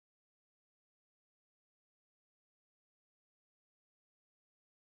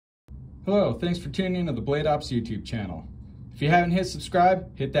Hello, thanks for tuning in to the Blade Ops YouTube channel. If you haven't hit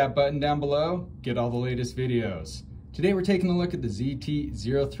subscribe, hit that button down below, get all the latest videos. Today we're taking a look at the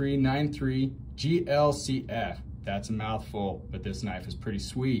ZT0393 GLCF. That's a mouthful, but this knife is pretty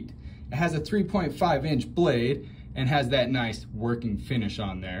sweet. It has a 3.5-inch blade and has that nice working finish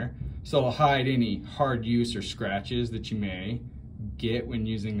on there, so it'll hide any hard use or scratches that you may get when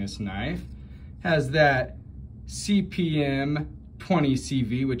using this knife. Has that CPM 20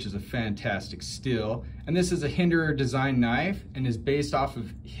 CV, which is a fantastic steel, and this is a Hinderer design knife and is based off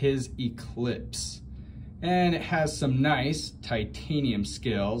of his Eklipse. And it has some nice titanium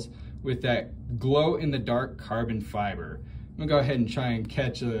scales with that glow in the dark carbon fiber. I'm gonna go ahead and try and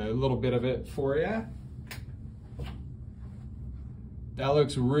catch a little bit of it for you. That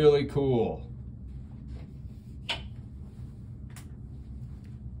looks really cool.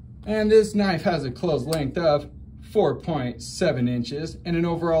 And this knife has a closed length of 4.7 inches and an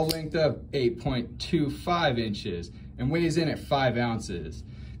overall length of 8.25 inches and weighs in at 5 ounces.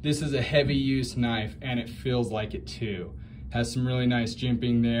 This is a heavy use knife and it feels like it too. Has some really nice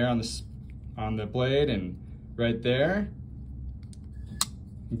jimping there on the blade and right there.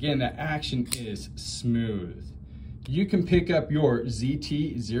 Again, the action is smooth. You can pick up your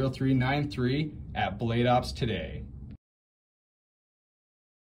ZT0393 at Blade Ops today.